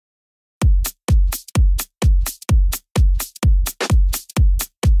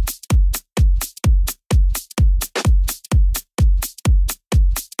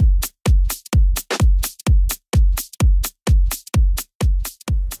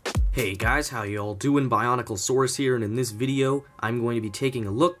Hey guys, how you all doing? BionicleSaurus here, and in this video, I'm going to be taking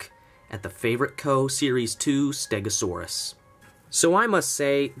a look at the Favorite CO Series 2 Stegosaurus. So I must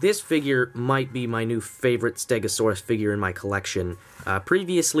say, this figure might be my new favorite Stegosaurus figure in my collection.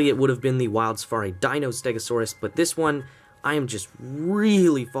 Previously, it would have been the Wild Safari Dino Stegosaurus, but this one, I am just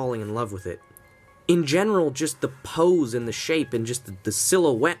really falling in love with it. In general, just the pose and the shape and just the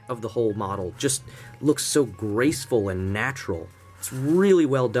silhouette of the whole model just looks so graceful and natural. It's really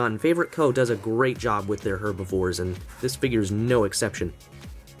well done. Favorite CO does a great job with their herbivores, and this figure is no exception.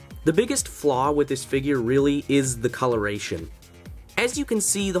 The biggest flaw with this figure really is the coloration. As you can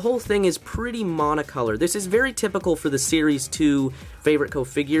see, the whole thing is pretty monocolor. This is very typical for the Series 2 Favorite CO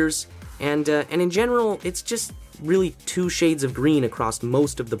figures, and in general, it's just really two shades of green across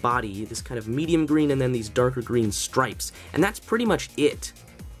most of the body. This kind of medium green and then these darker green stripes, and that's pretty much it.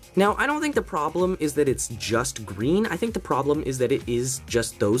 Now, I don't think the problem is that it's just green. I think the problem is that it is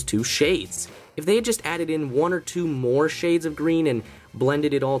just those two shades. If they had just added in one or two more shades of green and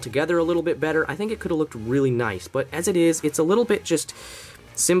blended it all together a little bit better, I think it could have looked really nice. But as it is, it's a little bit just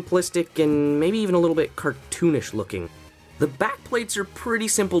simplistic and maybe even a little bit cartoonish looking. The back plates are pretty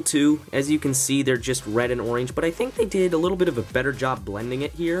simple too. As you can see, they're just red and orange, but I think they did a little bit of a better job blending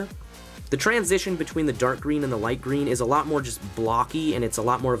it here. The transition between the dark green and the light green is a lot more just blocky, and it's a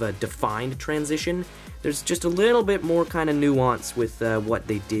lot more of a defined transition. There's just a little bit more kind of nuance with what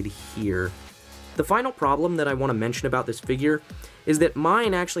they did here. The final problem that I want to mention about this figure is that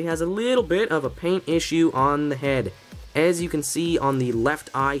mine actually has a little bit of a paint issue on the head. As you can see on the left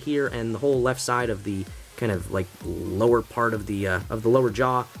eye here and the whole left side of the kind of like lower part of the lower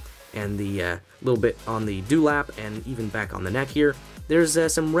jaw, and the little bit on the dewlap and even back on the neck here, there's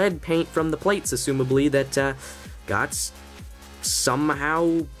some red paint from the plates, assumably, that got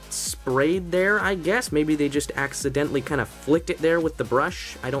somehow sprayed there, I guess. Maybe they just accidentally kind of flicked it there with the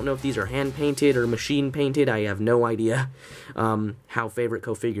brush. I don't know if these are hand-painted or machine-painted. I have no idea how Favorite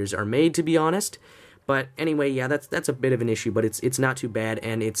CO figures are made, to be honest. But anyway, yeah, that's a bit of an issue, but it's not too bad,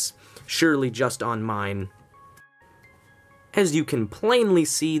 and it's surely just on mine. As you can plainly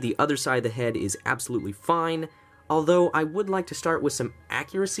see, the other side of the head is absolutely fine. Although I would like to start with some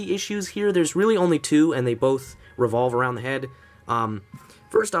accuracy issues here. There's really only two, and they both revolve around the head.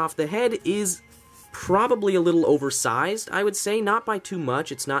 First off, the head is probably a little oversized, I would say. Not by too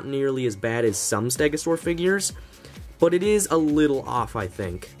much. It's not nearly as bad as some Stegosaur figures, but it is a little off, I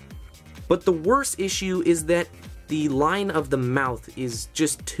think. But the worst issue is that the line of the mouth is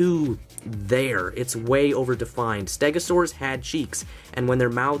just too there. It's way overdefined. Stegosaurs had cheeks, and when their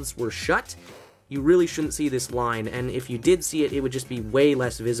mouths were shut, you really shouldn't see this line, and if you did see it, it would just be way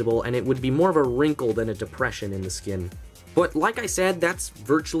less visible, and it would be more of a wrinkle than a depression in the skin. But like I said, that's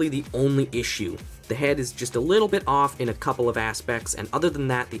virtually the only issue. The head is just a little bit off in a couple of aspects, and other than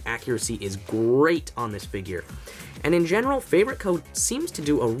that, the accuracy is great on this figure. And in general, Favorite CO seems to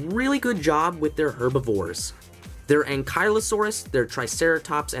do a really good job with their herbivores. Their Ankylosaurus, their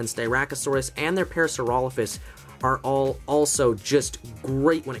Triceratops and Styracosaurus, and their Parasaurolophus are all also just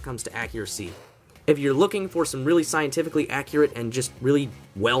great when it comes to accuracy. If you're looking for some really scientifically accurate and just really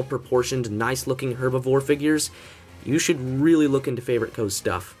well-proportioned, nice-looking herbivore figures, you should really look into Favorite CO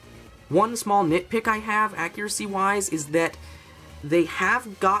stuff. One small nitpick I have, accuracy-wise, is that they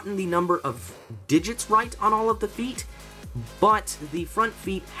have gotten the number of digits right on all of the feet, but the front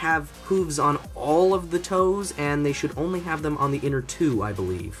feet have hooves on all of the toes, and they should only have them on the inner two, I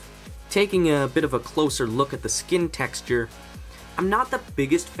believe. Taking a bit of a closer look at the skin texture, I'm not the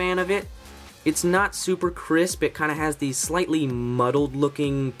biggest fan of it. It's not super crisp. It kind of has these slightly muddled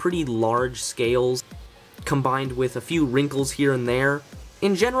looking, pretty large scales, combined with a few wrinkles here and there.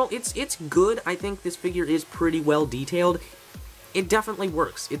 In general, it's good. I think this figure is pretty well detailed. It definitely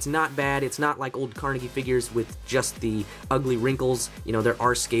works. It's not bad. It's not like old Carnegie figures with just the ugly wrinkles. You know, there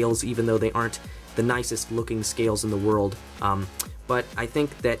are scales, even though they aren't the nicest looking scales in the world. But I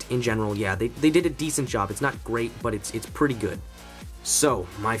think that in general, yeah, they did a decent job. It's not great, but it's pretty good. So,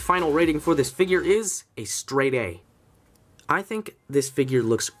 my final rating for this figure is a straight A. I think this figure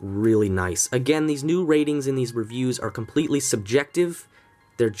looks really nice. Again, these new ratings in these reviews are completely subjective.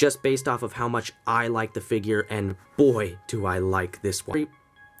 They're just based off of how much I like the figure, and boy, do I like this one.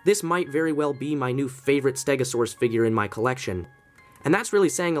 This might very well be my new favorite Stegosaurus figure in my collection. And that's really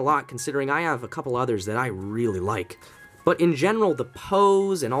saying a lot, considering I have a couple others that I really like. But in general, the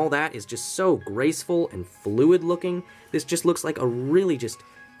pose and all that is just so graceful and fluid looking. This just looks like a really just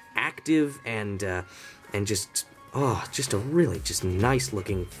active and just Oh, just a really just nice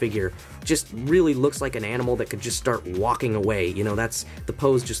looking figure. Just really looks like an animal that could just start walking away. You know, that's, the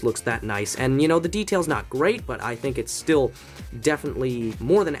pose just looks that nice. And, you know, the detail's not great, but I think it's still definitely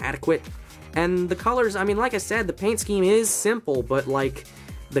more than adequate. And the colors, I mean, like I said, the paint scheme is simple, but, like,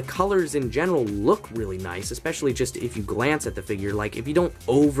 the colors in general look really nice, especially just if you glance at the figure. Like, if you don't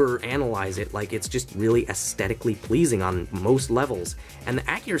over-analyze it, like, it's just really aesthetically pleasing on most levels. And the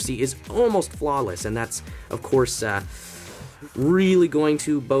accuracy is almost flawless, and that's, of course, really going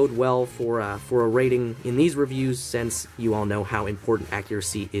to bode well for a rating in these reviews, since you all know how important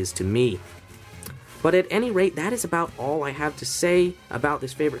accuracy is to me. But at any rate, that is about all I have to say about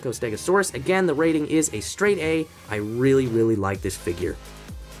this Favorite Co Stegosaurus. Again, the rating is a straight A. I really, really like this figure.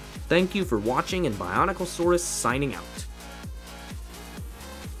 Thank you for watching, and BionicleSaurus signing out.